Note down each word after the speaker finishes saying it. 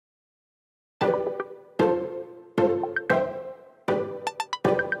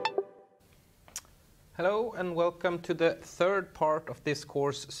Hello and welcome to the third part of this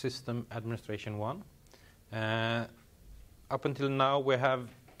course, System Administration 1. Up until now we have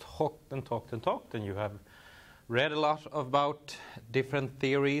talked and you have read a lot about different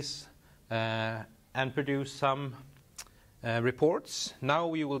theories and produced some reports.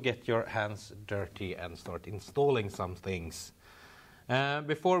 Now you will get your hands dirty and start installing some things.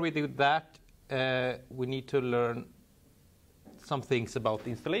 Before we do that, we need to learn some things about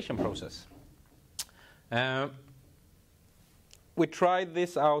the installation process. We tried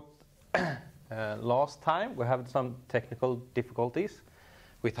this out last time. We had some technical difficulties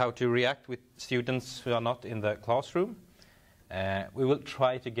with how to react with students who are not in the classroom. We will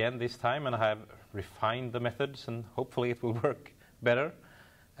try it again this time, and I have refined the methods, and hopefully it will work better.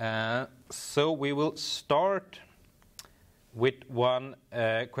 So we will start with one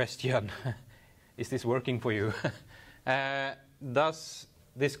question. Is this working for you? Does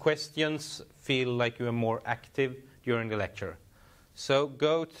these questions feel like you are more active during the lecture? So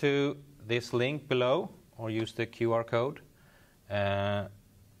go to this link below or use the QR code.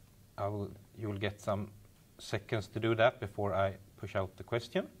 You will get some seconds to do that before I push out the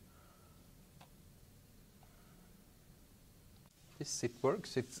question. Yes, it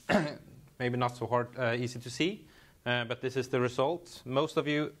works. It's maybe not so hard, easy to see, but this is the result. Most of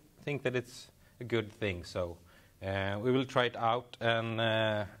you think that it's a good thing, so we will try it out,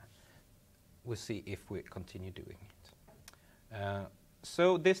 and we'll see if we continue doing it.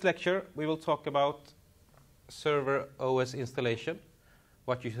 So this lecture, we will talk about server OS installation,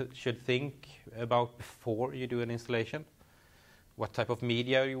 what you should think about before you do an installation, what type of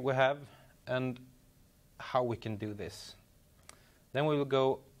media you will have, and how we can do this. Then we will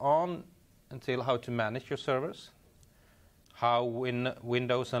go on until how to manage your servers, how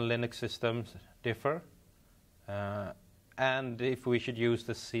Windows and Linux systems differ, and if we should use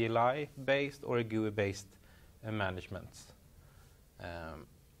the CLI-based or a GUI-based management.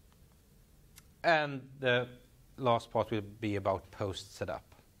 And the last part will be about post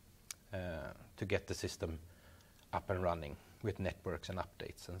setup to get the system up and running with networks and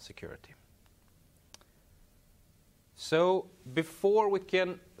updates and security. So before we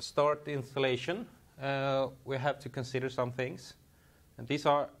can start the installation, we have to consider some things. And these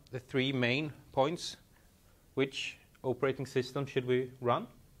are the three main points. Which operating system should we run?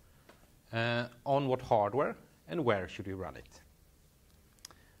 On what hardware? And where should we run it?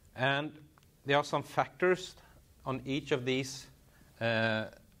 And there are some factors on each of these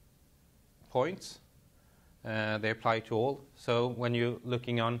points. They apply to all. So when you're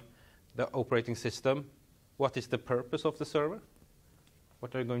looking on the operating system, what is the purpose of the server?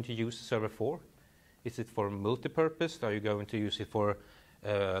 What are you going to use the server for? Is it for multi-purpose? Are you going to use it for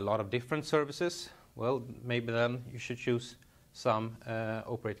a lot of different services? Well, maybe then you should choose some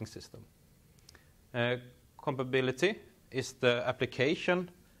operating system. Compatibility, is the application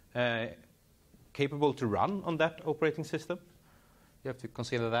capable to run on that operating system? You have to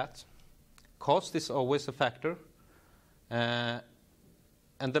consider that. Cost is always a factor. And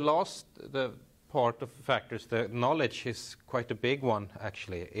the part of factors, the knowledge is quite a big one,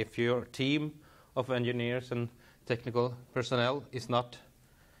 actually. If your team of engineers and technical personnel is not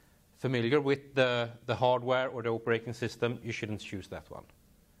familiar with the hardware or the operating system, you shouldn't choose that one.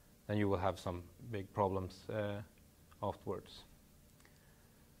 Then you will have some big problems afterwards.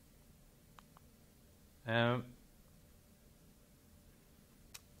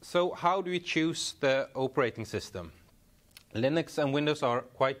 So how do we choose the operating system? Linux and Windows are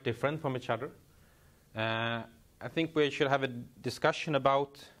quite different from each other. I think we should have a discussion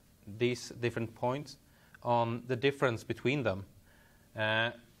about these different points on the difference between them.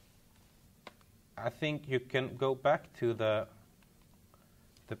 I think you can go back to the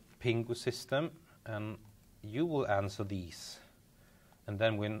Pingu system, and you will answer these. And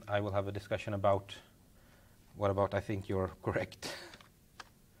then when I will have a discussion about what about I think you're correct.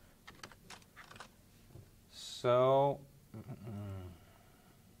 So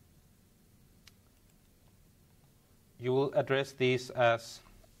you will address these as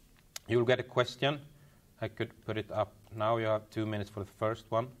you will get a question. I could put it up now. You have 2 minutes for the first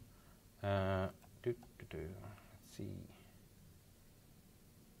one. Let's see.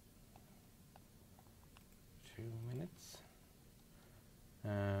 2 minutes.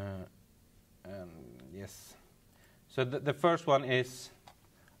 And yes. So the first one is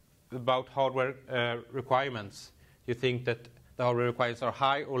about hardware requirements. You think that the hardware requirements are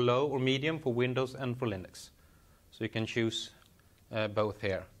high or low or medium for Windows and for Linux. So you can choose both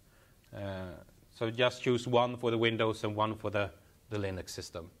here. So just choose one for the Windows and one for the Linux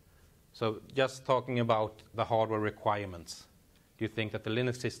system. So just talking about the hardware requirements. Do you think that the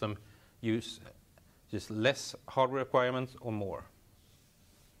Linux system just less hardware requirements or more?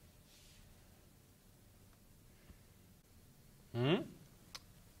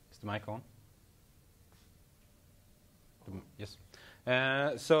 Is the mic on? Yes.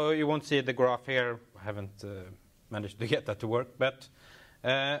 So you won't see the graph here. I haven't managed to get that to work, but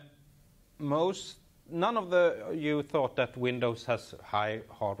none of you thought that Windows has high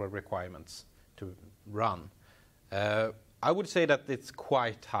hardware requirements to run. I would say that it's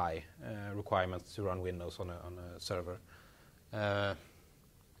quite high requirements to run Windows on a server.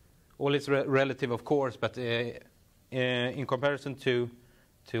 All is relative, of course, but in comparison to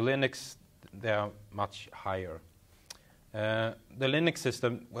Linux, they are much higher. The Linux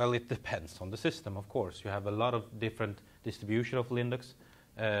system, well, it depends on the system, of course. You have a lot of different distribution of Linux.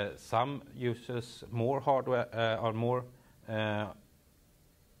 Some uses more hardware, or more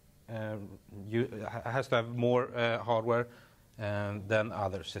has to have more hardware than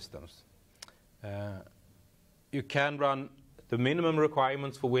other systems. You can run the minimum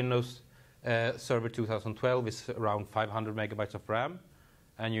requirements for Windows Server 2012 is around 500 megabytes of RAM,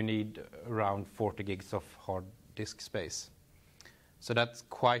 and you need around 40 gigs of hard disk space. So that's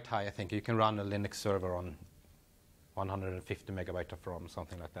quite high, I think. You can run a Linux server on 150 megabytes of RAM,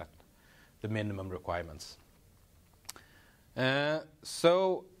 something like that, the minimum requirements.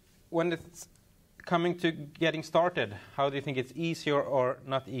 So when it's coming to getting started, how do you think it's easier or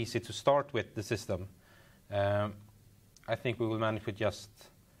not easy to start with the system? I think we will manage with just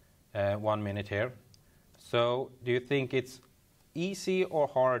 1 minute here. So do you think it's easy or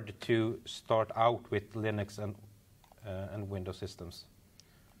hard to start out with Linux and Windows systems?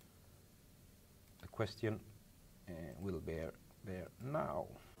 The question will be there now.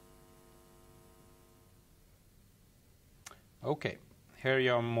 Okay, here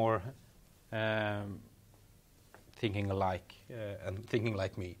you are more thinking alike and thinking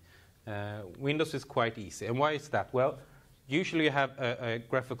like me. Windows is quite easy. And why is that? Well, usually you have a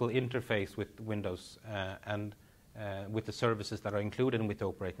graphical interface with Windows and with the services that are included with the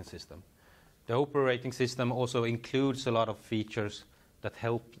operating system. The operating system also includes a lot of features that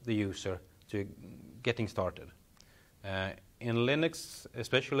help the user to getting started. In Linux,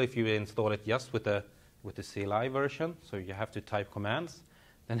 especially if you install it just with the CLI version, so you have to type commands,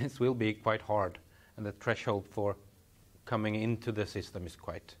 then it will be quite hard, and the threshold for coming into the system is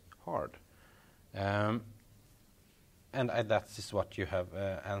quite hard. And that is what you have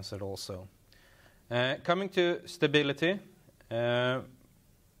answered also. Coming to stability,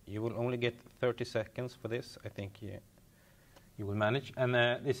 you will only get 30 seconds for this. I think you will manage. And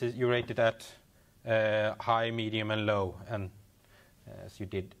this is you rate it at high, medium, and low, and as you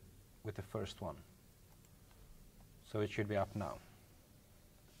did with the first one. So it should be up now.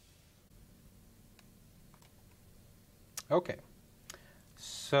 Okay.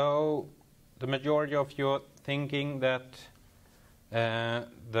 So the majority of you are thinking that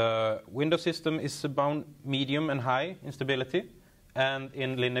the Windows system is about medium and high in stability, and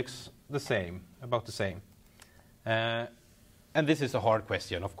in Linux the same, about the same. And this is a hard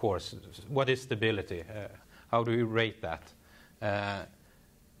question, of course. What is stability? How do we rate that?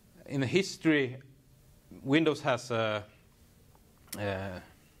 In history, Windows has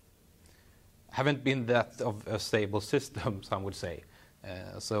haven't been that of a stable system, some would say.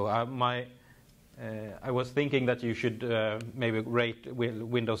 So I was thinking that you should maybe rate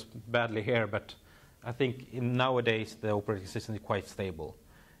Windows badly here, but I think nowadays the operating system is quite stable.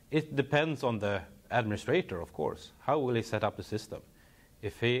 It depends on the administrator, of course. How will he set up the system?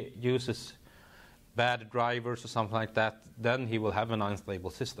 If he uses bad drivers or something like that, then he will have an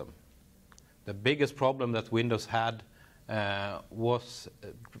unstable system. The biggest problem that Windows had was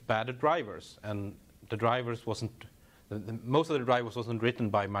bad drivers, and the drivers most of the drivers wasn't written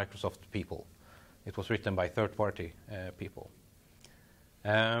by Microsoft people. It was written by third-party people.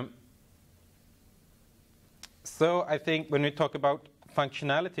 So I think when we talk about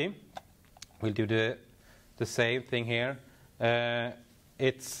functionality, we'll do the same thing here.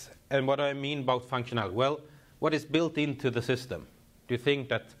 And what do I mean about functionality? Well, what is built into the system? Do you think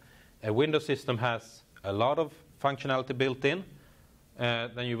that a Windows system has a lot of functionality built in?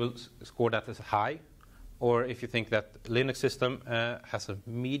 Then you will score that as high. Or if you think that Linux system has a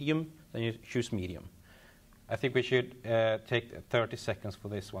medium, then you choose medium. I think we should take 30 seconds for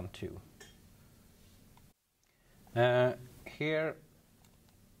this one too. Here,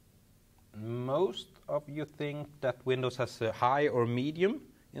 most of you think that Windows has a high or medium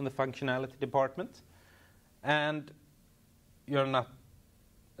in the functionality department, and you're not,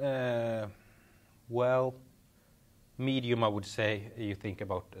 well, medium I would say you think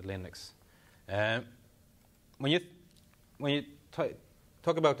about Linux. When you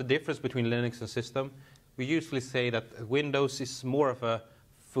talk about the difference between Linux and system, we usually say that Windows is more of a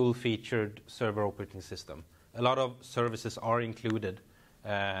full-featured server operating system. A lot of services are included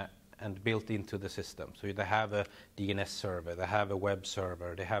and built into the system. So they have a DNS server, they have a web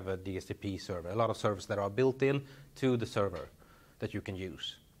server, they have a DHCP server, a lot of servers that are built in to the server that you can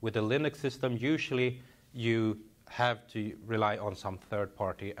use. With a Linux system, usually you have to rely on some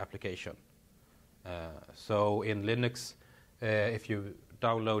third-party application. So in Linux, if you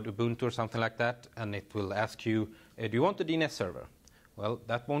download Ubuntu or something like that, and it will ask you, do you want a DNS server? Well,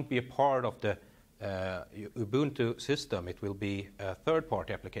 that won't be a part of the Ubuntu system. It will be a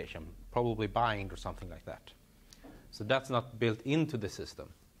third-party application, probably Bind or something like that. So that's not built into the system.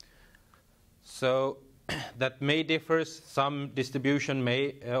 So that may differ. Some distribution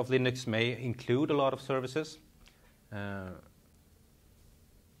of Linux may include a lot of services.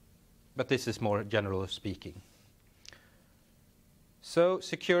 But this is more generally speaking. So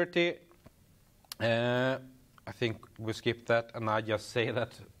security, I think we skip that, and I just say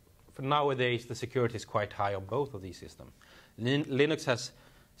that for nowadays the security is quite high on both of these systems. Linux has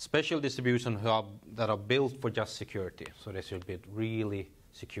special distributions that are built for just security, so they should be really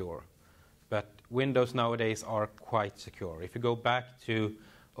secure. But Windows nowadays are quite secure. If you go back to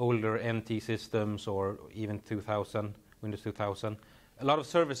older NT systems or even Windows 2000, a lot of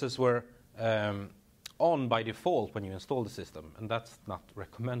services were on by default when you install the system, and that's not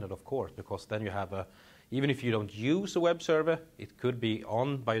recommended, of course, because then you have even if you don't use a web server, it could be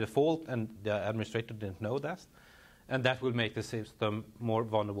on by default, and the administrator didn't know that, and that will make the system more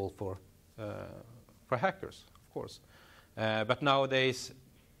vulnerable for hackers, of course. But nowadays,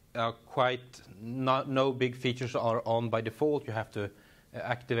 no big features are on by default. You have to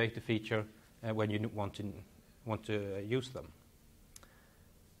activate the feature when you want to use them.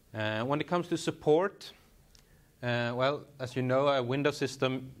 When it comes to support, well, as you know, a Windows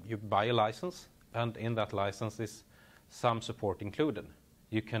system, you buy a license, and in that license is some support included.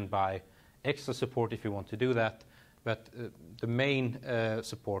 You can buy extra support if you want to do that, but the main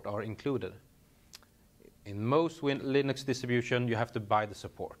support are included. In most Linux distribution, you have to buy the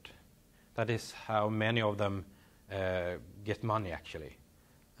support. That is how many of them get money, actually.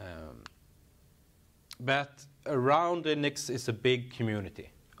 But around Linux is a big community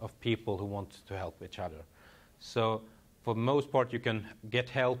of people who want to help each other. So for the most part, you can get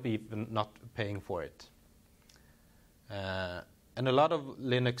help even not paying for it. And a lot of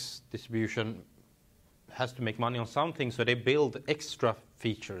Linux distribution has to make money on something, so they build extra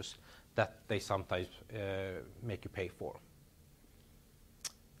features that they sometimes make you pay for.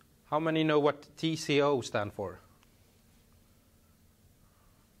 How many know what TCO stand for?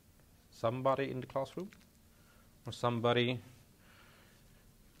 Somebody in the classroom? Or somebody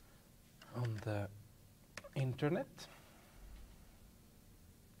on the internet?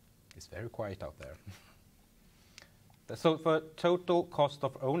 It's very quiet out there. So for total cost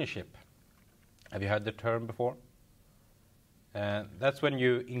of ownership, have you heard the term before? That's when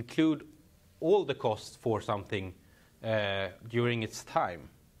you include all the costs for something during its time.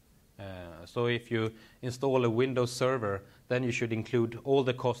 So if you install a Windows server, then you should include all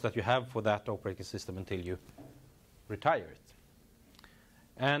the costs that you have for that operating system until you retire it.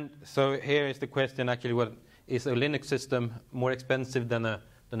 And so here is the question, actually, what is a Linux system more expensive than a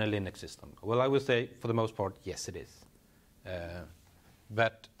Linux system? Well, I would say, for the most part, yes, it is.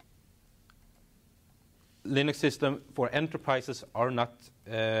 But Linux system for enterprises are not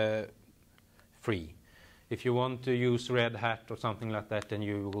free. If you want to use Red Hat or something like that, then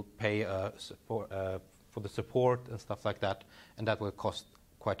you will pay for the support and stuff like that, and that will cost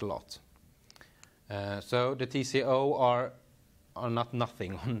quite a lot. So the TCO are not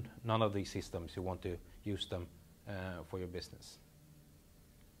nothing on none of these systems. You want to use them for your business.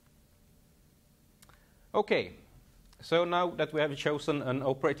 Okay, so now that we have chosen an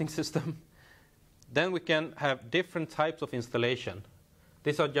operating system, then we can have different types of installation.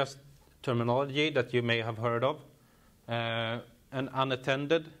 These are just terminology that you may have heard of. An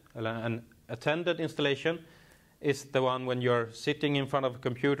attended installation is the one when you're sitting in front of a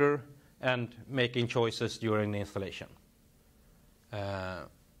computer and making choices during the installation.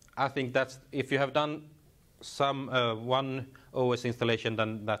 I think that's, if you have done some one OS installation,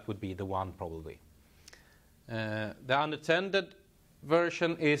 then that would be the one probably. The unattended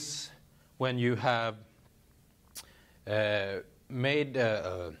version is when you have made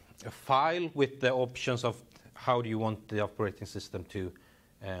a file with the options of how do you want the operating system to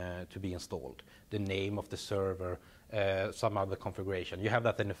be installed, the name of the server, some other configuration. You have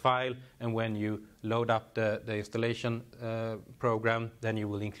that in a file, and when you load up the installation program, then you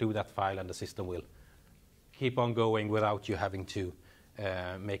will include that file, and the system will keep on going without you having to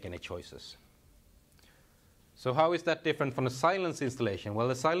make any choices. So how is that different from a silent installation?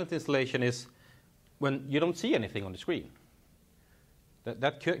 Well, a silent installation is when you don't see anything on the screen.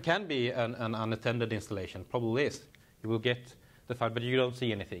 That can be an unattended installation, probably is. You will get the file, but you don't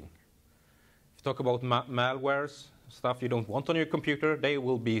see anything. If you talk about malwares, stuff you don't want on your computer, they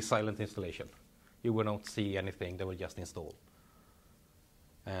will be silent installation. You will not see anything, they will just install.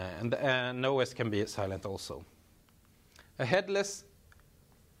 And an OS can be silent also. A headless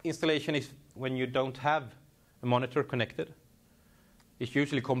installation is when you don't have a monitor connected. It's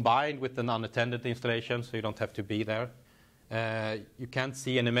usually combined with an unattended installation, so you don't have to be there. You can't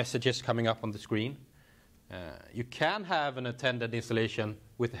see any messages coming up on the screen. You can have an attended installation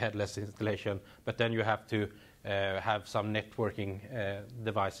with a headless installation, but then you have to have some networking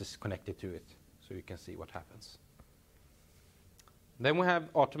devices connected to it, so you can see what happens. Then we have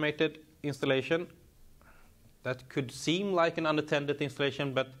automated installation. That could seem like an unattended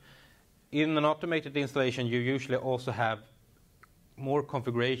installation, but in an automated installation, you usually also have more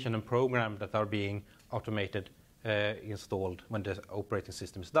configuration and program that are being automated installed when the operating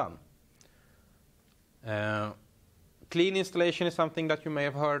system is done. Clean installation is something that you may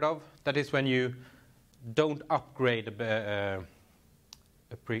have heard of. That is when you don't upgrade a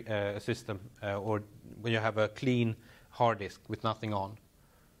system or when you have a clean hard disk with nothing on.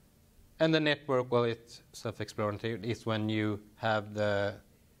 And the network, well, it's self-explanatory. It's when you have the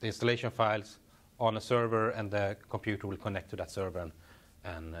installation files on a server and the computer will connect to that server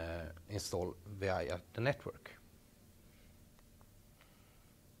and install via the network.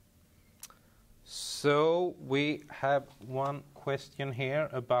 So we have one question here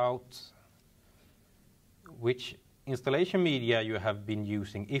about which installation media you have been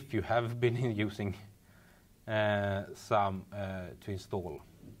using, if you have been using some to install.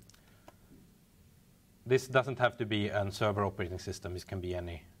 This doesn't have to be a server operating system. This can be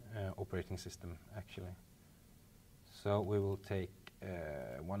any operating system, actually. So we will take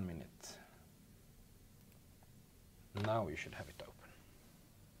 1 minute. Now you should have it open.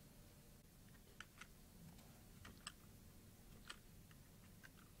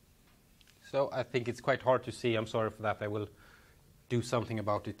 So I think it's quite hard to see. I'm sorry for that. I will do something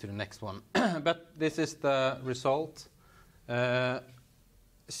about it to the next one. But this is the result.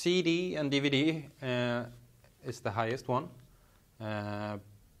 CD and DVD is the highest one,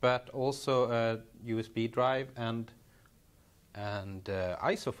 but also a USB drive and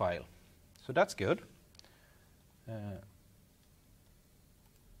ISO file. So that's good.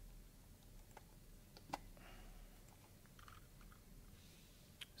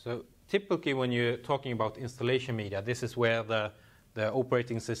 So typically when you're talking about installation media, this is where the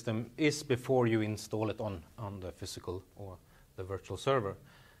operating system is before you install it on the physical or the virtual server.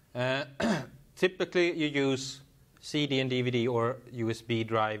 Typically you use CD and DVD or USB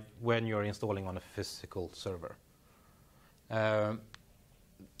drive when you're installing on a physical server.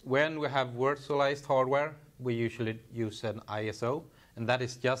 When we have virtualized hardware, we usually use an ISO, and that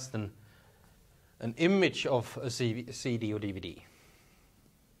is just an image of a CD or DVD.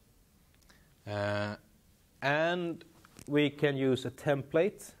 And we can use a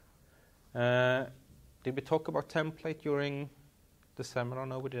template. Did we talk about template during the seminar?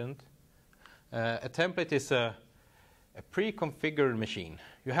 No, we didn't. A template is a pre-configured machine.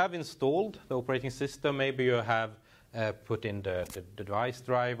 You have installed the operating system. Maybe you have put in the device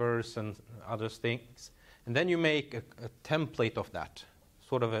drivers and other things. And then you make a template of that,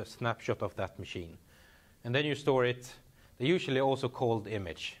 sort of a snapshot of that machine. And then you store it. They usually also called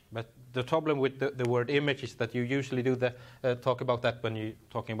image. But the problem with the word image is that you usually do talk about that when you're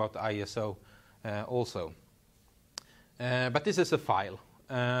talking about the ISO also. But this is a file.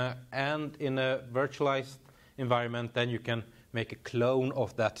 And in a virtualized environment, then you can make a clone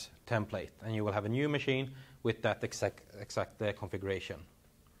of that template. And you will have a new machine with that exact configuration.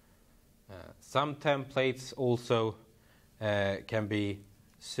 Some templates also can be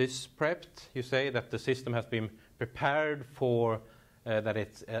sys-prepped. You say that the system has been prepared for that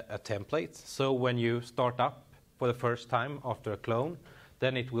it's a template. So when you start up for the first time after a clone,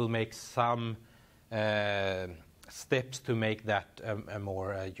 then it will make some steps to make that a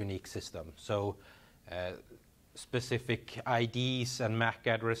more unique system. So specific IDs and MAC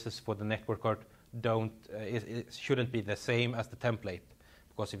addresses for the network card it shouldn't be the same as the template,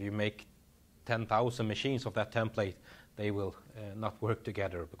 because if you make 10,000 machines of that template, they will not work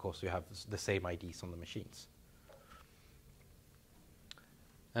together because you have the same IDs on the machines.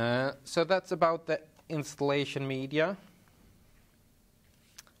 So that's about the installation media.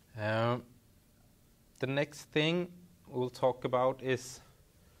 The next thing we'll talk about is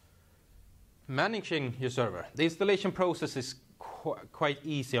managing your server. The installation process is quite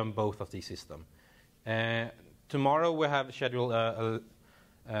easy on both of these systems. Tomorrow we have scheduled a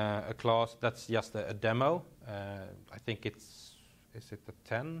class that's just a demo. I think is it a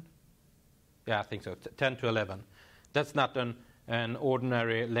 10? Yeah, I think so, 10 to 11. That's not an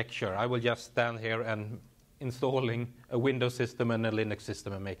ordinary lecture. I will just stand here and installing a Windows system and a Linux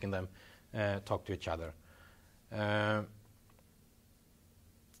system and making them talk to each other.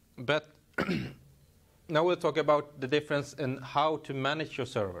 But now we'll talk about the difference in how to manage your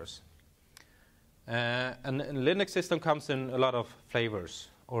servers. And a Linux system comes in a lot of flavors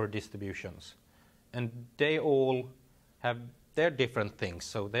or distributions. And they all have their different things,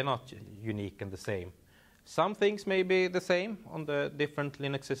 so they're not unique and the same. Some things may be the same on the different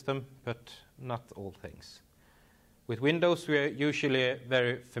Linux system, but not all things. With Windows, we are usually a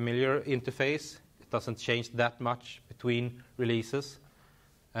very familiar interface. It doesn't change that much between releases.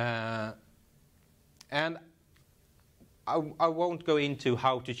 And I won't go into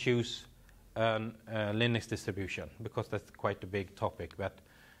how to choose a Linux distribution, because that's quite a big topic. But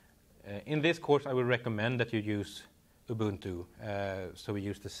in this course, I will recommend that you use Ubuntu, so we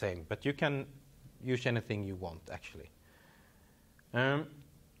use the same. But you can use anything you want, actually.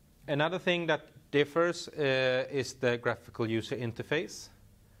 Another thing that differs is the graphical user interface.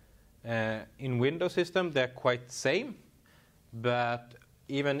 In Windows system, they're quite the same, but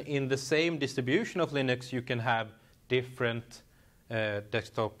even in the same distribution of Linux, you can have different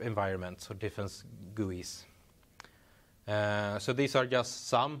desktop environments or different GUIs. So these are just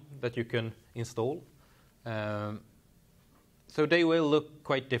some that you can install. So they will look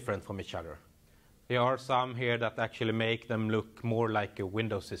quite different from each other. There are some here that actually make them look more like a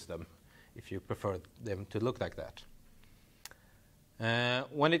Windows system, if you prefer them to look like that.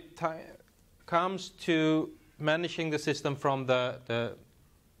 When it comes to managing the system from the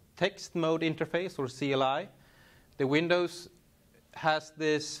text mode interface, or CLI, the Windows has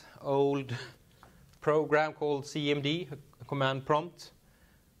this old program called CMD, a command prompt,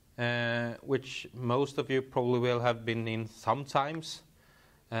 which most of you probably will have been in sometimes.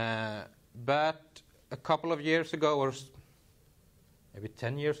 But a couple of years ago, or maybe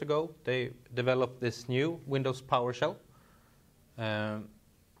 10 years ago, they developed this new Windows PowerShell. I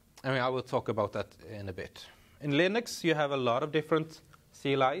will talk about that in a bit. In Linux, you have a lot of different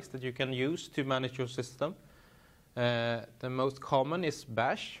CLIs that you can use to manage your system. The most common is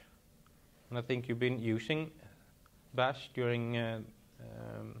Bash, and I think you've been using Bash during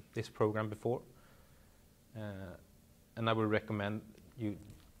this program before. And I would recommend you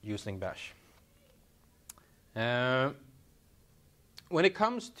using Bash. When it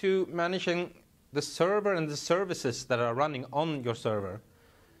comes to managing the server and the services that are running on your server,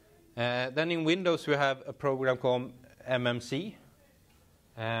 then in Windows we have a program called MMC,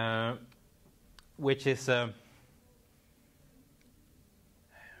 which is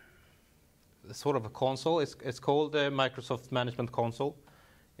sort of a console. It's called the Microsoft Management Console.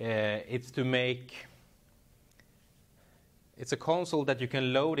 It's a console that you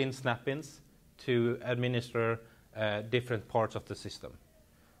can load in snap-ins to administer different parts of the system.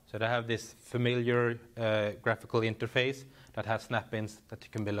 So they have this familiar graphical interface that has snap-ins that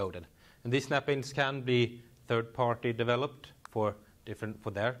can be loaded. And these snap-ins can be third-party developed for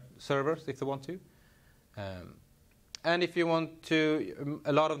their servers if they want to. And if you want to,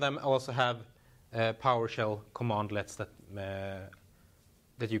 a lot of them also have PowerShell commandlets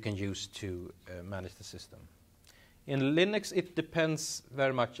that you can use to manage the system. In Linux, it depends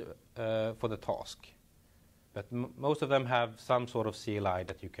very much for the task. But most of them have some sort of CLI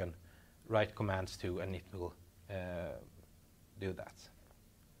that you can write commands to, and it will do that.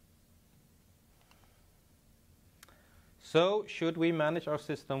 So, should we manage our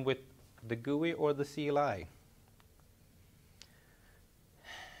system with the GUI or the CLI?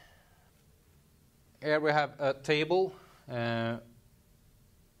 Here we have a table.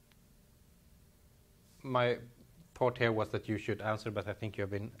 My thought here was that you should answer, but I think you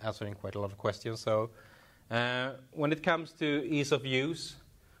have been answering quite a lot of questions. So, when it comes to ease of use,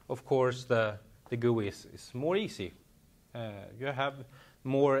 of course, the GUI is more easy. You have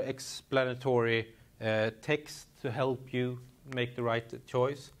more explanatory text to help you make the right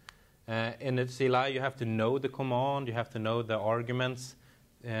choice. In the CLI, you have to know the command, you have to know the arguments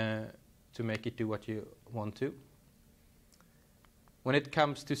to make it do what you want to. When it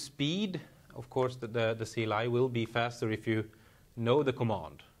comes to speed, of course, the CLI will be faster if you know the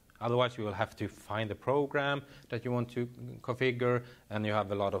command. Otherwise, you will have to find the program that you want to configure, and you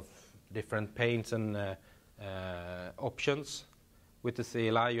have a lot of different panes and options. With the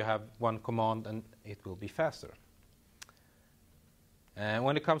CLI, you have one command, and it will be faster.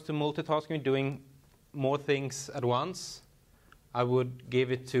 When it comes to multitasking, doing more things at once, I would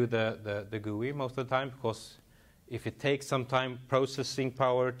give it to the GUI most of the time, because if it takes some time processing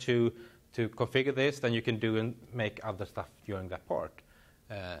power to configure this, then you can do and make other stuff during that part.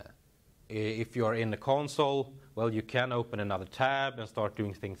 If you're in the console, well, you can open another tab and start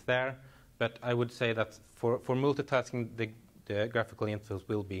doing things there. But I would say that for multitasking, the graphical interface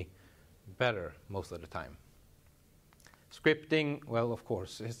will be better most of the time. Scripting, well, of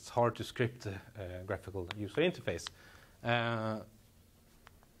course, it's hard to script a graphical user interface.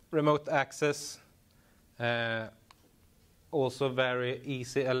 Remote access, also very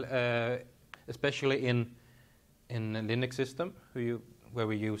easy, especially in a Linux system where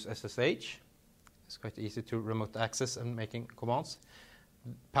we use SSH. It's quite easy to remote access and making commands.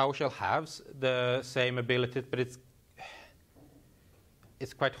 PowerShell has the same ability, but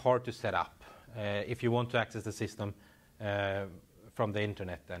it's quite hard to set up if you want to access the system from the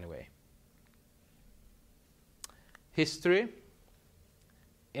internet anyway. History.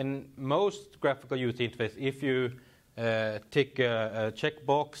 In most graphical user interface, if you tick a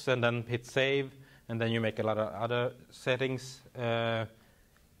checkbox and then hit save, and then you make a lot of other settings,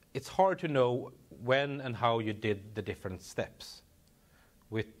 it's hard to know when and how you did the different steps.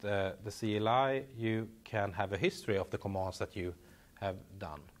 With the CLI, you can have a history of the commands that you have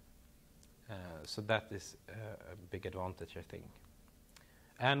done. So that is a big advantage, I think.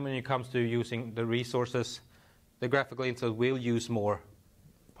 And when it comes to using the resources, the graphical interface will use more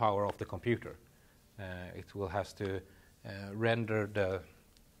power of the computer. It will have to render the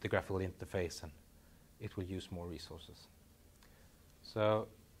graphical interface, and it will use more resources. So,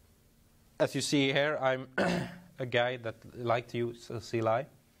 as you see here, I'm a guy that likes to use a CLI.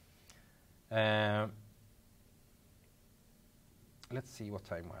 Let's see what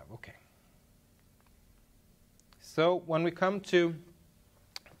time I have. Okay. So when we come to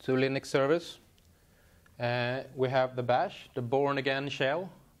Linux servers, we have the bash, the born again shell,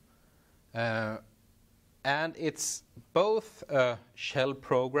 and it's both a shell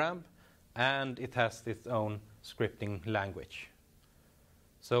program and it has its own scripting language.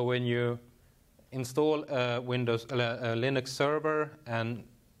 So when you install a Linux server, and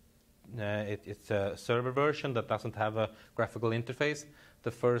it's a server version that doesn't have a graphical interface,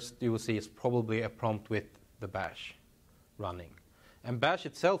 the first you will see is probably a prompt with the bash running. And bash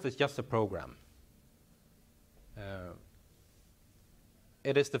itself is just a program.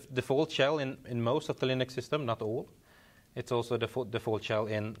 It is the default shell in most of the Linux system, not all. It's also the default shell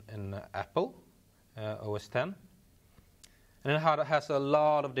in Apple OS X. And it has a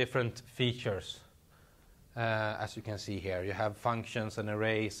lot of different features, as you can see here. You have functions and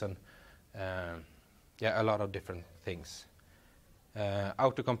arrays and a lot of different things.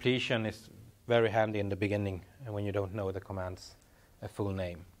 Auto-completion is very handy in the beginning when you don't know the command's full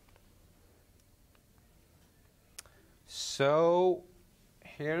name. So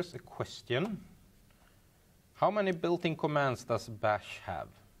here's a question. How many built-in commands does bash have?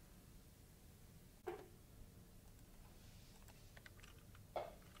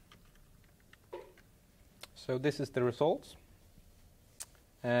 So this is the results.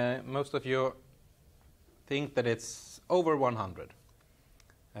 Most of you think that it's over 100.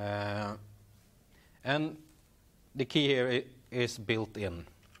 And the key here is built-in.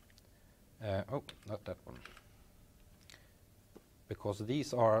 Not that one. Because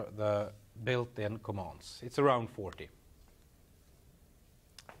these are the built-in commands. It's around 40.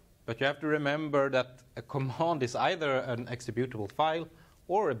 But you have to remember that a command is either an executable file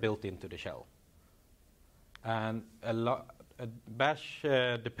or built into the shell. And bash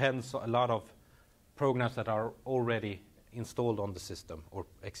depends a lot of programs that are already installed on the system, or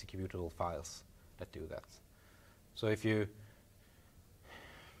executable files that do that. So if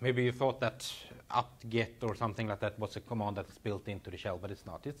maybe you thought that apt-get or something like that was a command that's built into the shell, but it's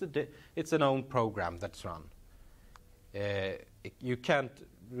not. It's an own program that's run. You can't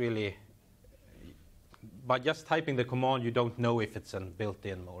really, by just typing the command, you don't know if it's a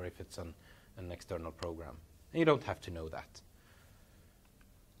built-in or if it's an external program. And you don't have to know that.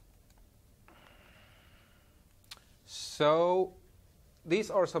 So these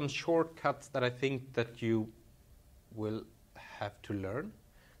are some shortcuts that I think that you will have to learn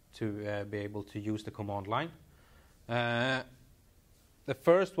to be able to use the command line. The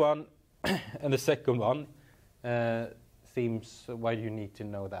first one and the second one seems, why do you need to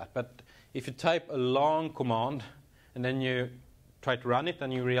know that? But if you type a long command and then you try to run it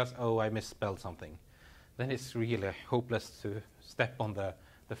and you realize, oh, I misspelled something, then it's really hopeless to step on the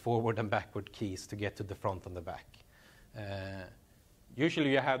forward and backward keys to get to the front and the back.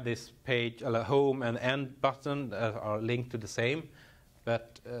 Usually you have this page, home and end button that are linked to the same,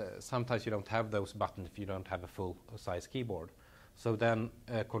 but sometimes you don't have those buttons if you don't have a full-size keyboard. So then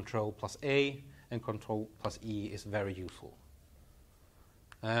Control plus A and Control plus E is very useful.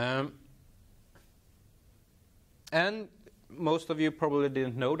 And most of you probably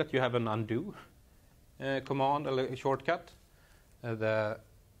didn't know that you have an undo command, a shortcut. The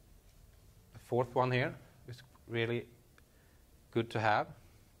fourth one here is really good to have.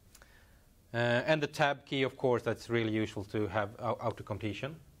 And the tab key, of course, that's really useful to have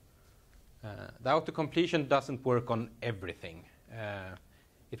auto-completion. The auto-completion doesn't work on everything.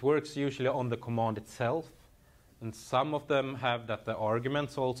 It works usually on the command itself, and some of them have that the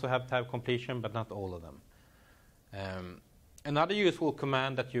arguments also have tab completion, but not all of them. Another useful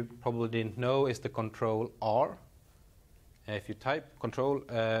command that you probably didn't know is the Control R. If you type Control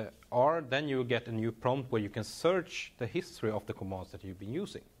R, then you will get a new prompt where you can search the history of the commands that you've been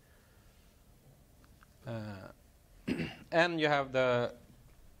using. And you have the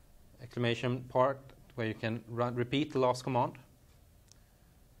exclamation part where you can repeat the last command.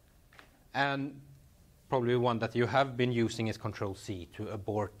 And probably one that you have been using is Control C to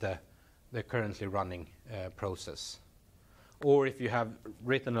abort the currently running process. Or if you have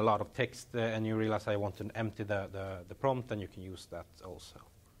written a lot of text and you realize I want to empty the prompt, then you can use that also.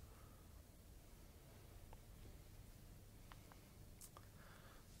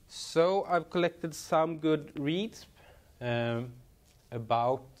 So I've collected some good reads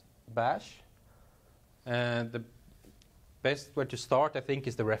about Bash. The best way to start, I think,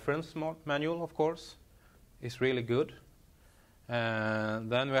 is the reference manual, of course. It's really good.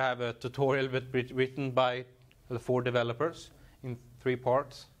 Then we have a tutorial written by L04 developers in 3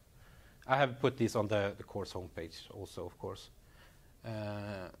 parts. I have put these on the course homepage also, of course.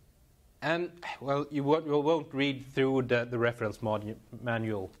 And, well, you won't read through the reference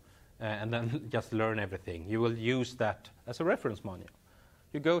manual and then just learn everything. You will use that as a reference manual.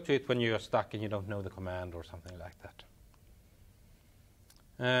 You go to it when you're stuck and you don't know the command or something like that.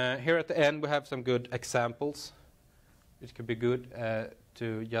 Here at the end we have some good examples. It could be good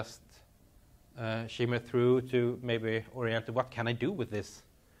to just shimmer through to maybe orient what can I do with this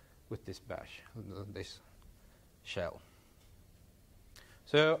bash, this shell.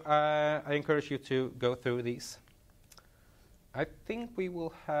 So I encourage you to go through these. I think we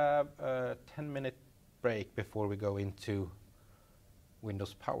will have a 10-minute break before we go into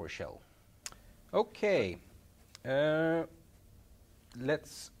Windows PowerShell. Okay,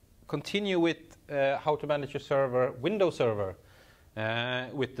 let's continue with how to manage your server, Windows Server,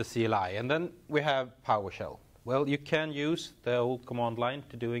 with the CLI. And then we have PowerShell. Well, you can use the old command line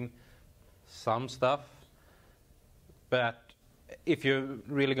to doing some stuff, but if you're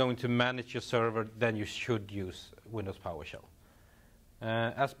really going to manage your server, then you should use Windows PowerShell.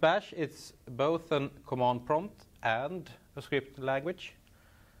 As Bash, it's both a command prompt and a script language.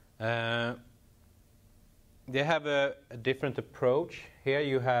 They have a different approach. Here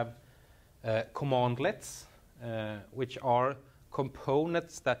you have commandlets, which are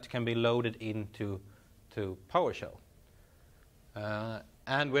components that can be loaded into PowerShell.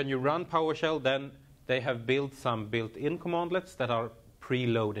 And when you run PowerShell, then they have built some built-in commandlets that are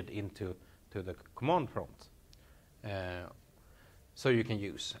preloaded into the command prompt. So you can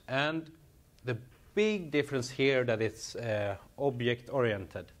use. And the big difference here that it's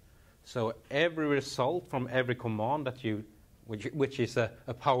object-oriented. So every result from every command that you, which is a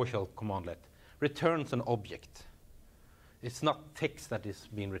PowerShell commandlet, returns an object. It's not text that is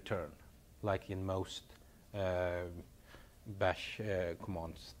being returned, like in most Bash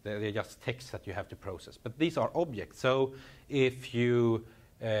commands. They're just text that you have to process. But these are objects. So if you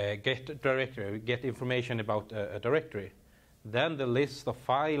get a directory, get information about a directory, then the list of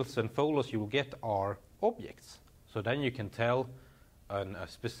files and folders you will get are objects. So then you can tell a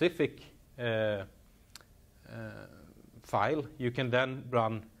specific file. You can then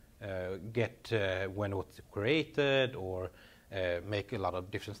run get when it was created, or make a lot of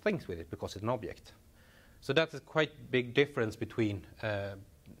different things with it because it's an object. So that's a quite big difference between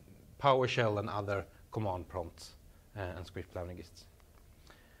PowerShell and other command prompts and script languages.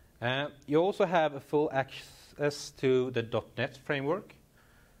 You also have a full access to the .NET framework.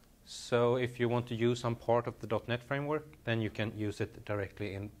 So if you want to use some part of the .NET framework, then you can use it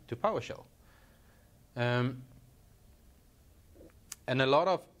directly into PowerShell. And a lot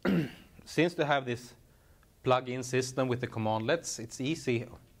of, since they have this plug-in system with the commandlets, it's easy,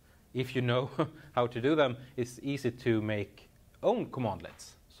 if you know how to do them, it's easy to make own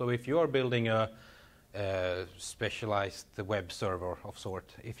commandlets. So if you are building a specialized web server of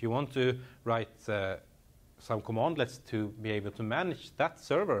sort, if you want to write some commandlets to be able to manage that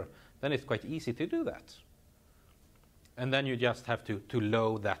server, then it's quite easy to do that. And then you just have to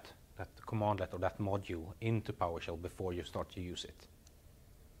load that commandlet or that module into PowerShell before you start to use it.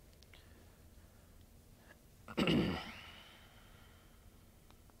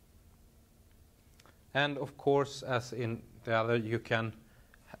 And of course, as in the other, you can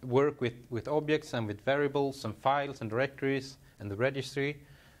work with objects and with variables and files and directories and the registry.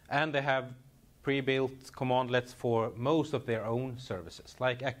 And they have pre-built commandlets for most of their own services,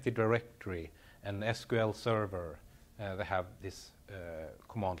 like Active Directory and SQL Server. They have these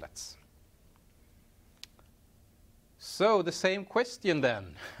commandlets. So the same question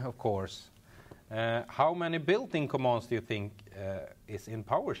then, of course. How many built-in commands do you think is in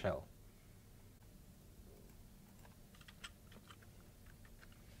PowerShell?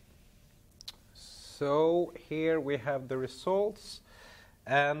 So here we have the results,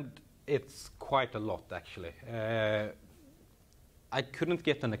 and it's quite a lot actually. I couldn't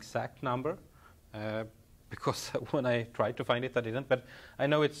get an exact number because when I tried to find it I didn't, but I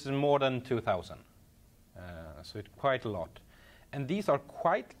know it's more than 2,000. So it's quite a lot. And these are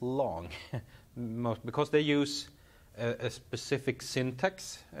quite long because they use a specific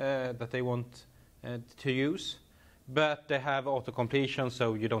syntax that they want to use, but they have auto-completion,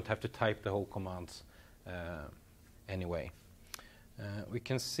 so you don't have to type the whole commands anyway. We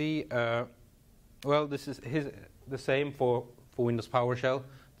can see, well, this is the same for Windows PowerShell,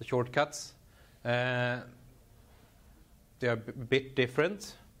 the shortcuts. They are a bit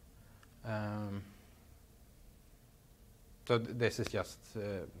different. So this is just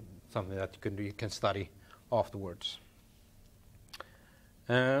something that you can study afterwards.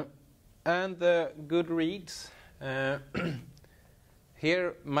 And the good reads.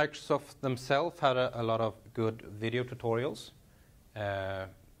 Here, Microsoft themselves had a lot of good video tutorials.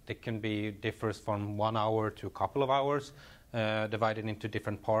 They can be differs from 1 hour to a couple of hours, divided into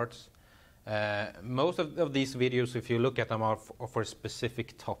different parts. Most of these videos, if you look at them, are for a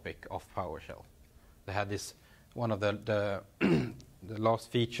specific topic of PowerShell. They had this one of the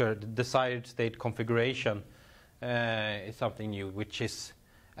last feature, the desired state configuration, is something new, which is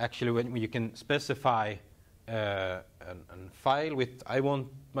actually when you can specify a file with, I want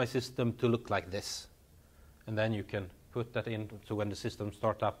my system to look like this. And then you can put that in, so when the system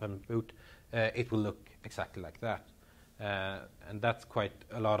starts up and boot, it will look exactly like that. And that's quite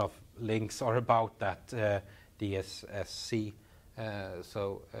a lot of links are about that DSSC.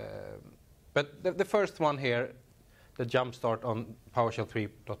 But the first one here, the jumpstart on PowerShell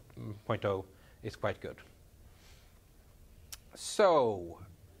 3.0 is quite good. So,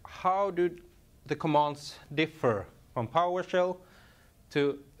 how do the commands differ from PowerShell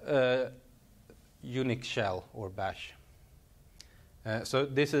to Unix shell or bash? So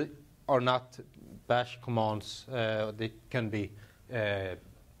these are not bash commands. They can be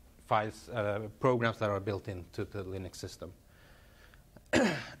files, programs that are built into the Linux system.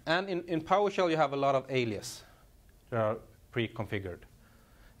 And in PowerShell you have a lot of alias that are pre-configured.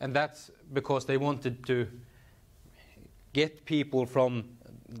 And that's because they wanted to get people from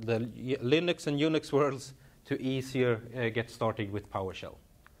the Linux and Unix worlds to easier get started with PowerShell.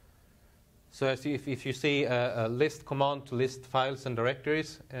 So as if you see a list command to list files and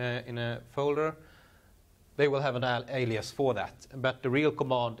directories in a folder, they will have an alias for that. But the real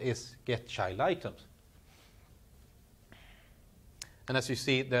command is get child items. And as you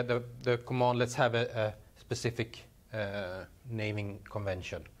see, the command, let's have a specific naming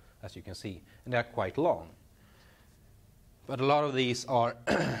convention, as you can see. And they're quite long. But a lot of these are,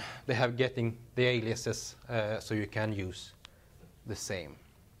 they have getting the aliases so you can use the same.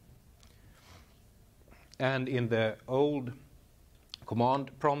 And in the old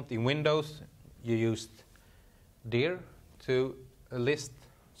command prompt in Windows, you used dir to list,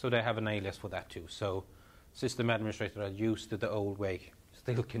 so they have an alias for that too. So system administrator that used the old way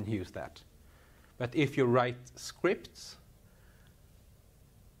still can use that. But if you write scripts,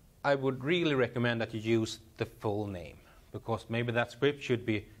 I would really recommend that you use the full name, because maybe that script should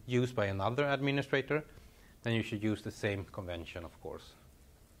be used by another administrator. Then you should use the same convention, of course.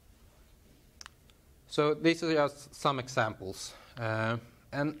 So these are just some examples.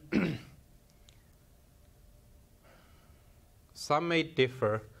 And some may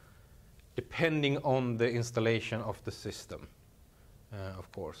differ depending on the installation of the system, of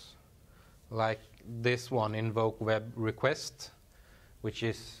course. Like this one, invoke web request, which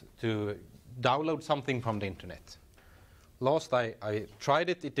is to download something from the internet. Last I tried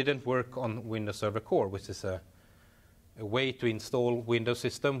it, it didn't work on Windows Server Core, which is a way to install Windows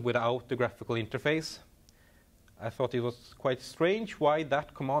system without the graphical interface. I thought it was quite strange why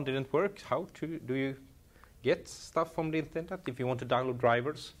that command didn't work. How do you get stuff from the internet if you want to download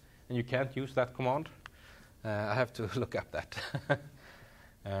drivers and you can't use that command? I have to look up that.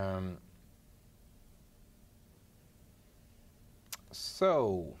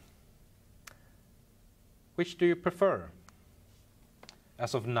 So, which do you prefer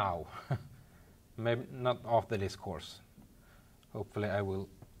as of now? Maybe not after this course. Hopefully I will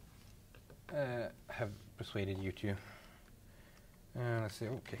have persuaded you to. Let's see,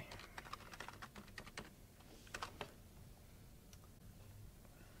 okay.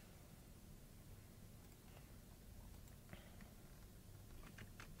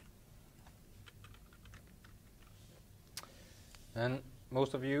 And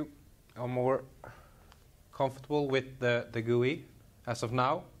most of you are more comfortable with the GUI as of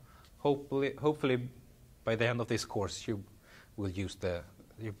now. Hopefully by the end of this course you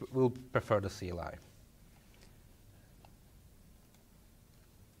will prefer the CLI.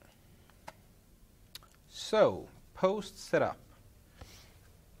 So, post setup.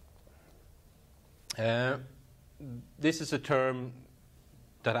 This is a term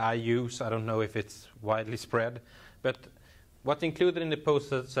that I use. I don't know if it's widely spread, but what's included in the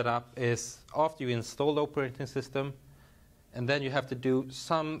post setup is after you install the operating system, and then you have to do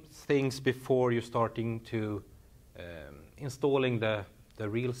some things before you're starting to installing the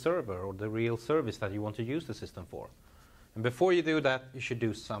real server or the real service that you want to use the system for. And before you do that, you should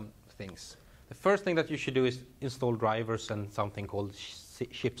do some things. The first thing that you should do is install drivers and something called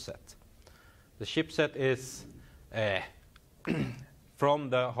chipset. The chipset is from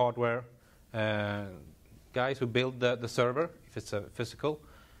the hardware guys who build the server, if it's a physical.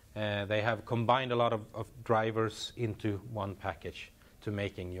 They have combined a lot of drivers into one package to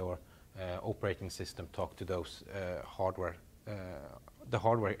making your operating system talk to those the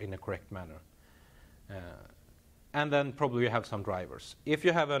hardware in a correct manner. And then probably you have some drivers. If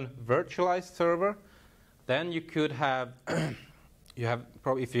you have a virtualized server, then you could have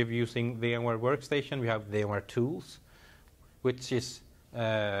if you're using VMware Workstation, we have VMware Tools, which is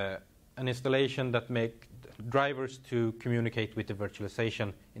an installation that make drivers to communicate with the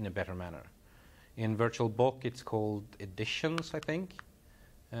virtualization in a better manner. In VirtualBox, it's called Editions, I think.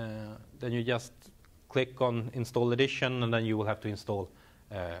 Then you just click on Install Edition, and then you will have to install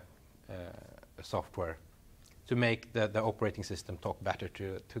software to make the operating system talk better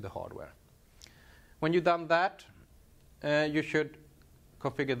to the hardware. When you've done that, you should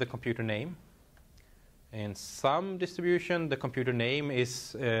configure the computer name. In some distribution, the computer name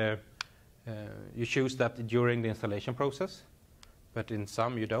is you choose that during the installation process, but in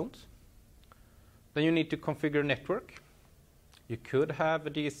some you don't. Then you need to configure network. You could have a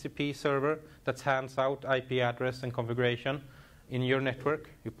DHCP server that hands out IP address and configuration in your network.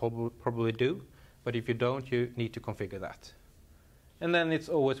 You probably do, but if you don't, you need to configure that. And then it's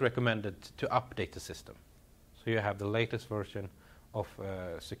always recommended to update the system, so you have the latest version of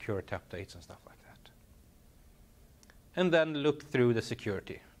security updates and stuff like that. And then look through the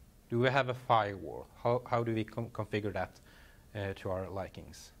security. Do we have a firewall? How do we configure that to our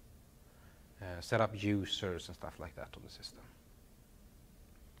likings? Set up users and stuff like that on the system.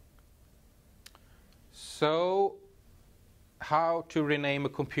 So, how to rename a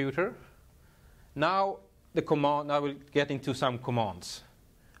computer? Now I will get into some commands.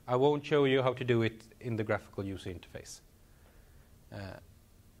 I won't show you how to do it in the graphical user interface.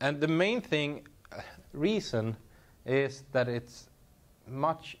 And the main reason is that it's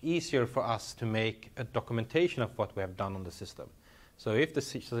much easier for us to make a documentation of what we have done on the system. So if the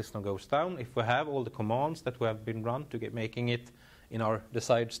system goes down, if we have all the commands that we have been run to get making it in our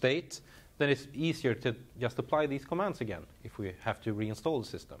desired state, then it's easier to just apply these commands again if we have to reinstall the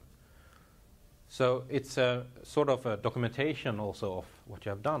system. So it's a sort of a documentation also of what you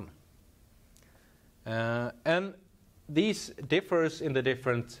have done. And these differs in the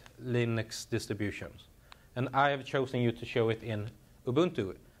different Linux distributions. And I have chosen you to show it in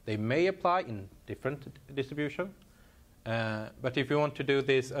Ubuntu. They may apply in different distributions. But if you want to do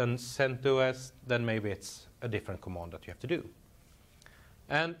this on CentOS, then maybe it's a different command that you have to do.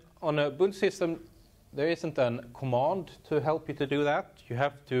 And on a Ubuntu system, there isn't a command to help you to do that. You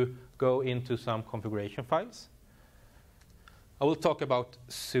have to go into some configuration files. I will talk about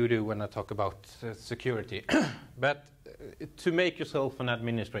sudo when I talk about security. But to make yourself an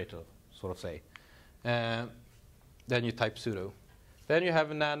administrator, sort of say, then you type sudo. Then you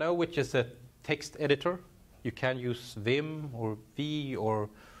have nano, which is a text editor. You can use Vim or V or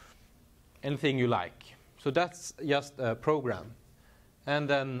anything you like. So that's just a program. And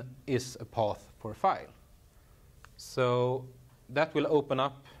then is a path for a file. So that will open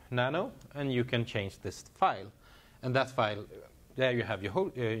up nano, and you can change this file. And that file, there you have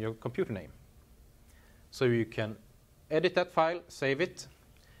your computer name. So you can edit that file, save it,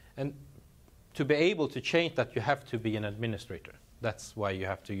 and to be able to change that, you have to be an administrator. That's why you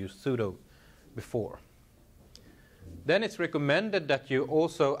have to use sudo before. Then it's recommended that you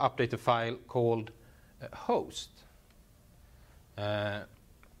also update a file called host. The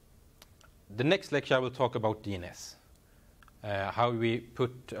next lecture I will talk about DNS, how we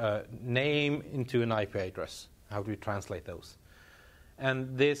put a name into an IP address, how do we translate those.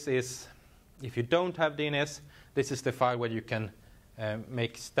 And this is, if you don't have DNS, this is the file where you can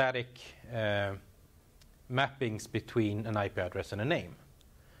make static mappings between an IP address and a name.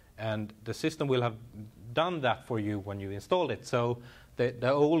 And the system will have done that for you when you install it. So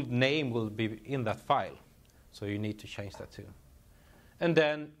the old name will be in that file. So you need to change that too. And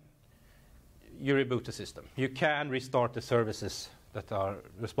then you reboot the system. You can restart the services that are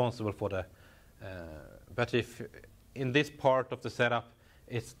responsible for the, but if in this part of the setup,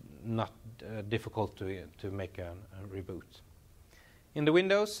 it's not difficult to make a reboot. In the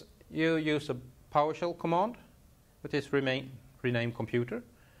Windows, you use a PowerShell command, which is rename computer.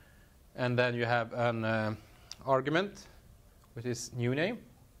 And then you have an argument, which is new name.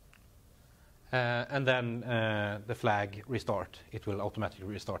 And then the flag restart. It will automatically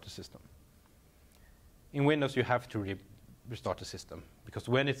restart the system. In Windows, you have to restart the system, because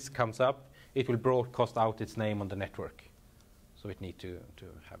when it comes up, it will broadcast out its name on the network. So it needs to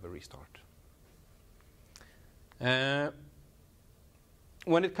have a restart.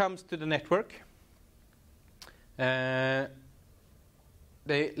 When it comes to the network, they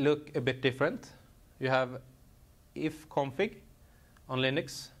look a bit different. You have ifconfig on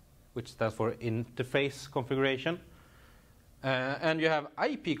Linux, which stands for interface configuration. And you have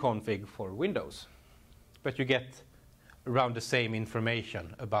ipconfig for Windows. But you get around the same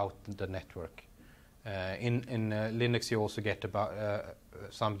information about the network. In Linux, you also get about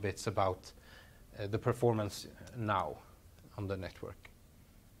some bits about the performance now on the network.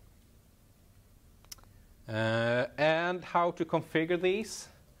 And how to configure these.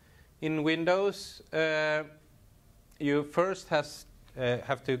 In Windows, you first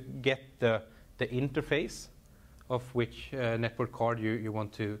have to get the interface of which network card you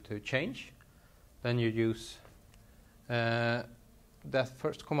want to change. Then you use that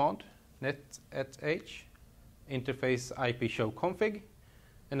first command, net@h, interface IP show config,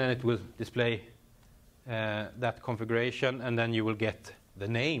 and then it will display that configuration, and then you will get the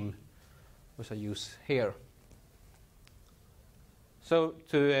name, which I use here. So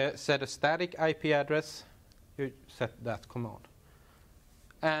to set a static IP address, you set that command.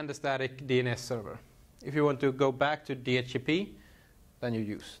 And a static DNS server. If you want to go back to DHCP, then you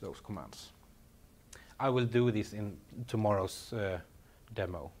use those commands. I will do this in tomorrow's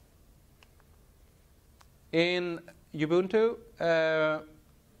demo. In Ubuntu,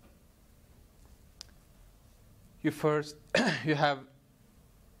 you have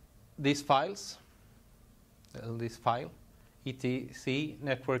these files, this file, etc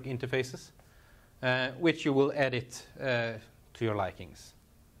network interfaces, which you will edit to your likings.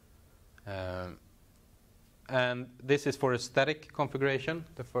 And this is for a static configuration,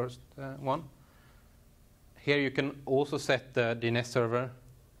 the first one. Here you can also set the DNS server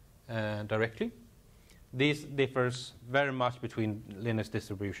directly. This differs very much between Linux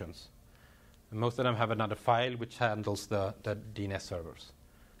distributions. Most of them have another file which handles the DNS servers.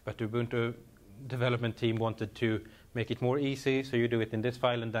 But the Ubuntu development team wanted to make it more easy, so you do it in this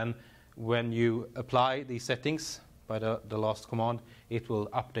file, and then when you apply these settings by the last command, it will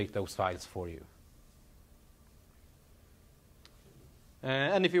update those files for you.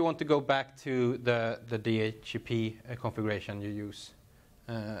 And if you want to go back to the DHCP configuration, you use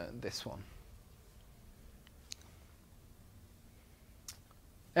this one.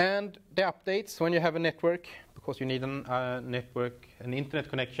 And the updates when you have a network, because you need an internet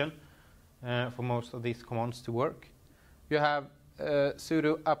connection for most of these commands to work. You have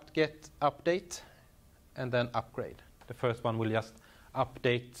sudo apt-get update and then upgrade. The first one will just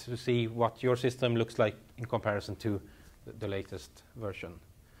update to see what your system looks like in comparison to the latest version.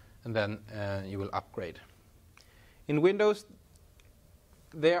 And then you will upgrade. In Windows,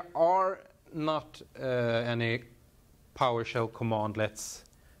 there are not any PowerShell commandlets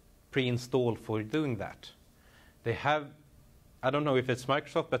pre-installed for doing that. They have, I don't know if it's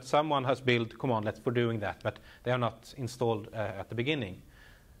Microsoft, but someone has built commandlets for doing that, but they are not installed at the beginning.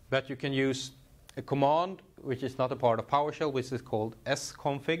 But you can use a command which is not a part of PowerShell, which is called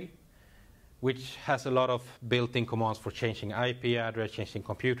sconfig, which has a lot of built-in commands for changing IP address, changing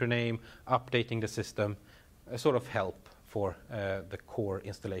computer name, updating the system, a sort of help for the core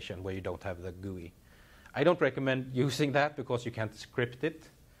installation where you don't have the GUI. I don't recommend using that because you can't script it.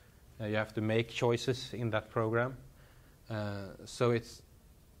 You have to make choices in that program. So it's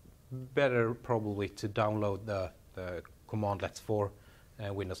better probably to download the commandlets for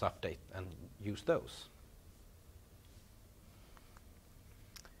Windows Update and use those.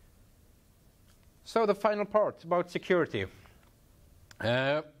 So the final part about security.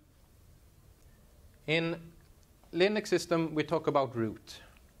 In Linux system, we talk about root.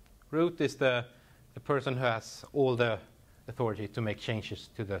 Root is the person who has all the authority to make changes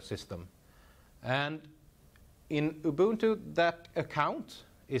to the system. And in Ubuntu, that account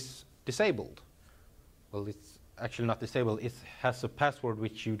is disabled. Well, it's actually not disabled. It has a password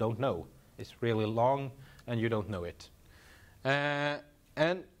which you don't know. It's really long, and you don't know it.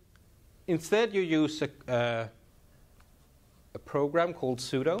 And instead, you use a program called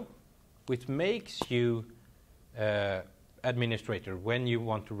sudo, which makes you administrator when you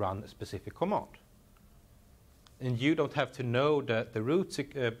want to run a specific command. And you don't have to know the root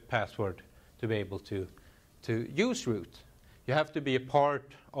password to be able to use root. You have to be a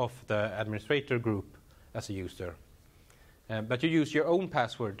part of the administrator group as a user. But you use your own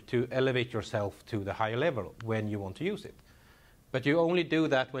password to elevate yourself to the higher level when you want to use it. But you only do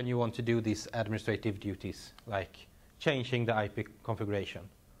that when you want to do these administrative duties, like changing the IP configuration.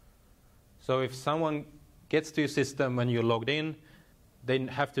 So if someone gets to your system when you're logged in, they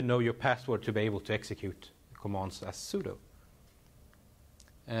have to know your password to be able to execute commands as sudo.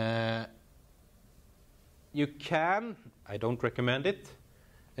 You can, I don't recommend it,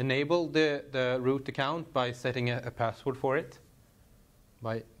 enable the root account by setting a password for it,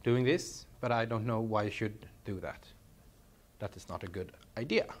 by doing this, but I don't know why you should do that. That is not a good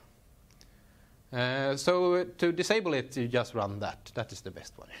idea. So to disable it, you just run that. That is the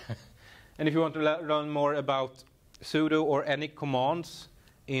best one. And if you want to learn more about sudo or any commands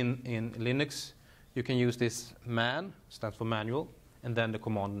in Linux, you can use this man, stands for manual, and then the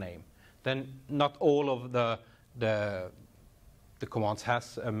command name. Then not all of the commands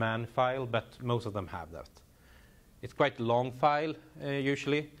has a man file, but most of them have that. It's quite a long file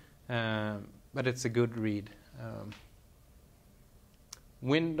usually, but it's a good read.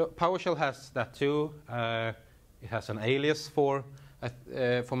 PowerShell has that too. It has an alias for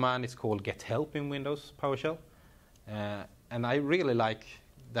man. It's called get help in Windows PowerShell, and I really like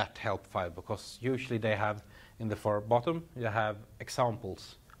that help file because usually they have in the far bottom you have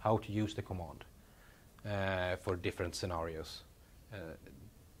examples how to use the command for different scenarios.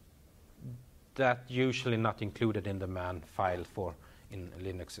 That usually not included in the man file for in a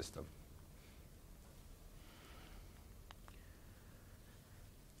Linux system.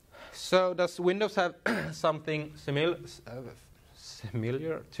 So does Windows have something similar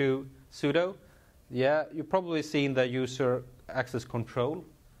to sudo? Yeah, you've probably seen the user access control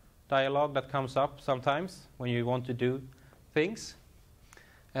dialog that comes up sometimes when you want to do things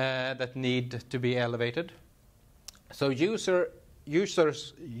that need to be elevated. So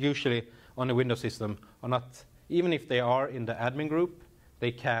users usually on a Windows system are not, even if they are in the admin group,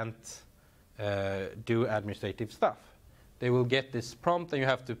 they can't do administrative stuff. They will get this prompt and you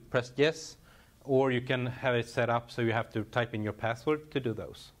have to press yes, or you can have it set up so you have to type in your password to do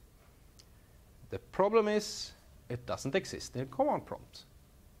those. The problem is it doesn't exist in a command prompt.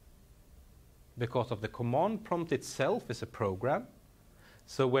 Because of the command prompt itself is a program.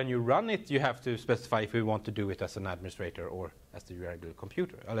 So when you run it, you have to specify if you want to do it as an administrator or as the regular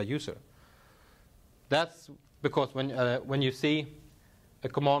computer, or a user. That's because when you see a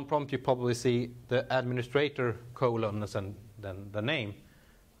command prompt, you probably see the administrator colon and then the name.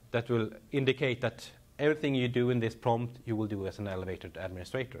 That will indicate that everything you do in this prompt, you will do as an elevated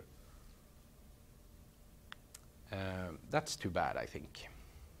administrator. That's too bad, I think.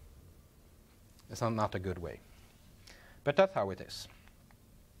 It's not a good way. But that's how it is.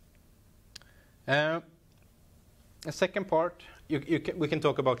 The second part, we can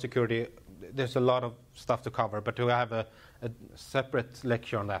talk about security. There's a lot of stuff to cover, but we'll have a separate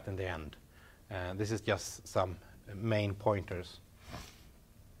lecture on that in the end. This is just some main pointers.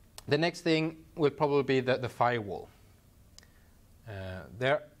 The next thing will probably be the firewall.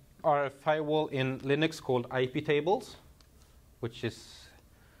 There are a firewall in Linux called IP tables, which is,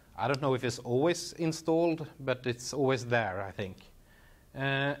 I don't know if it's always installed, but it's always there, I think.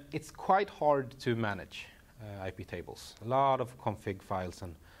 It's quite hard to manage IP tables. A lot of config files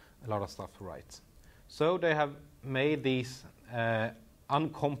and a lot of stuff to write. So they have made these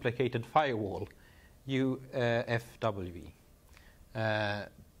uncomplicated firewall, UFW.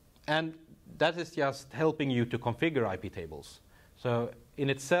 And that is just helping you to configure IP tables. So in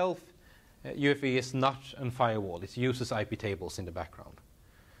itself, UFW is not a firewall. It uses IP tables in the background.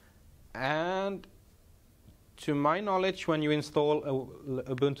 And to my knowledge, when you install a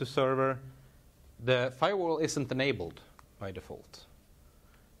Ubuntu server, the firewall isn't enabled by default.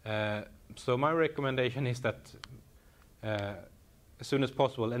 So my recommendation is that as soon as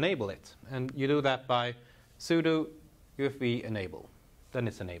possible, enable it. And you do that by sudo UFV enable. Then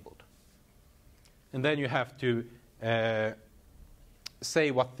it's enabled. And then you have to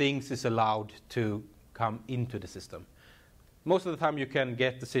say what things is allowed to come into the system. Most of the time you can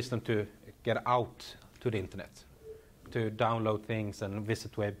get the system to get out to the internet, to download things and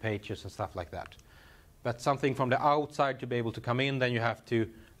visit web pages and stuff like that. But something from the outside to be able to come in, then you have to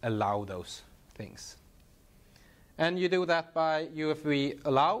allow those things. And you do that by UFV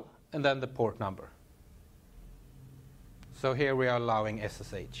allow and then the port number. So here we are allowing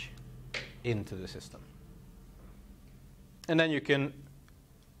SSH into the system. And then you can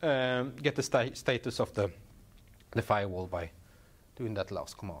get the status of the firewall by doing that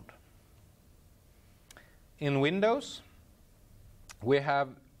last command. In Windows, we have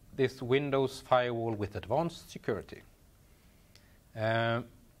this Windows firewall with advanced security. It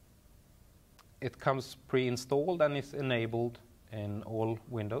comes pre-installed and is enabled in all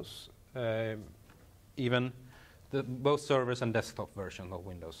Windows, even both servers and desktop version of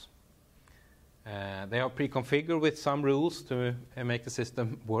Windows. They are pre-configured with some rules to make the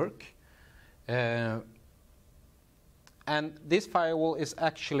system work. And this firewall is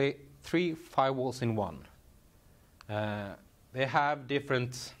actually 3 firewalls in one. They have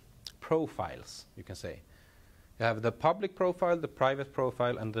different profiles, you can say. You have the public profile, the private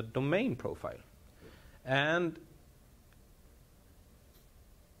profile, and the domain profile. And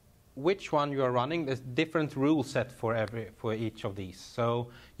which one you are running, there's different rule set for each of these. So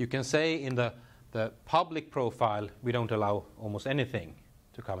you can say in the public profile, we don't allow almost anything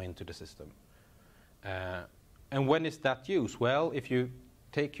to come into the system. And when is that used? Well, if you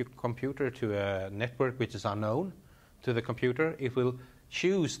take your computer to a network which is unknown to the computer, it will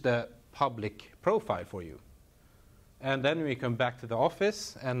choose the public profile for you. And then we come back to the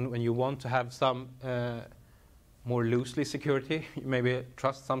office, and when you want to have some more loosely security, you maybe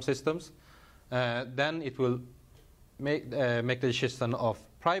trust some systems, then it will make the decision of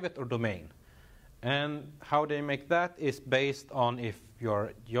private or domain. And how they make that is based on if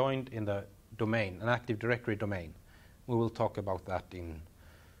you're joined in the domain, an Active Directory domain. We will talk about that in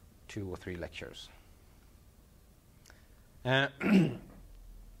 2 or 3 lectures. I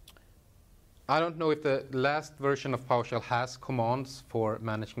don't know if the last version of PowerShell has commands for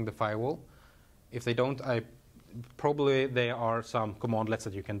managing the firewall. If they don't, probably there are some commandlets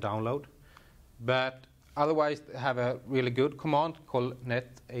that you can download. But otherwise, they have a really good command called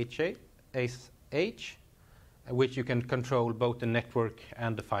netsh, which you can control both the network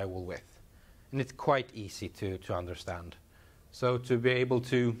and the firewall with. And it's quite easy to understand. So to be able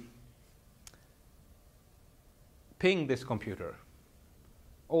to ping this computer,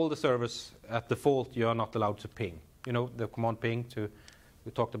 all the servers at default you are not allowed to ping. You know, the command ping,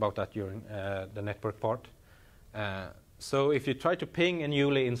 we talked about that during the network part. So if you try to ping a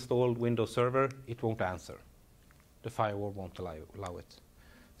newly installed Windows server, it won't answer. The firewall won't allow it.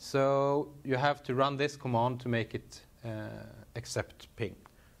 So you have to run this command to make it accept ping.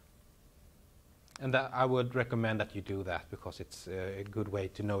 And that I would recommend that you do that because it's a good way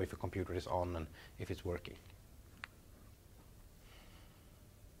to know if a computer is on and if it's working.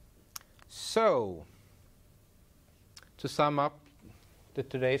 So, to sum up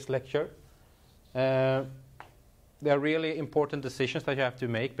today's lecture, there are really important decisions that you have to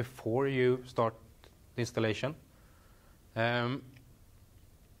make before you start the installation.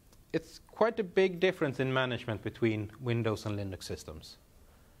 It's quite a big difference in management between Windows and Linux systems.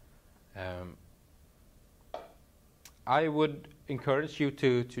 I would encourage you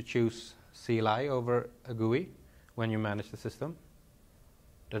to choose CLI over a GUI when you manage the system.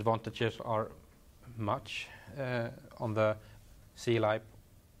 The advantages are much on the CLI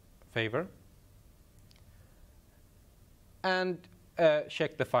favor. And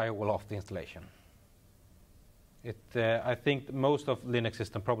check the firewall after installation. I think most of Linux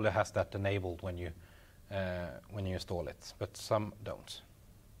system probably has that enabled when you install it, but some don't.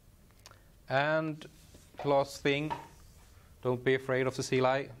 And last thing, don't be afraid of the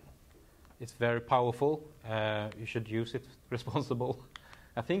CLI. It's very powerful. You should use it responsible.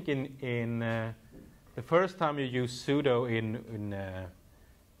 I think in the first time you use sudo in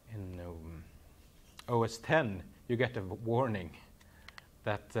OS 10, you get a warning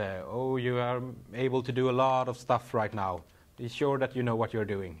that, oh, you are able to do a lot of stuff right now. Be sure that you know what you're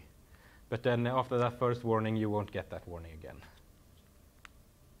doing. But then after that first warning, you won't get that warning again.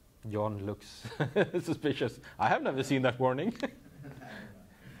 John looks suspicious. I have never seen that warning.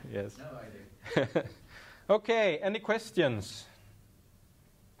 Yes. No, I do. Okay, any questions?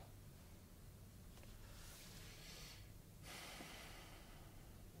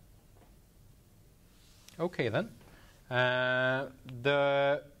 Okay then.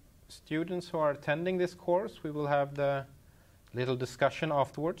 The students who are attending this course, we will have the little discussion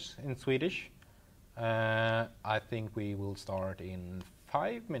afterwards in Swedish. I think we will start in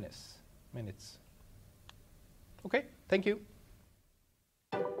 5 minutes. Okay, thank you.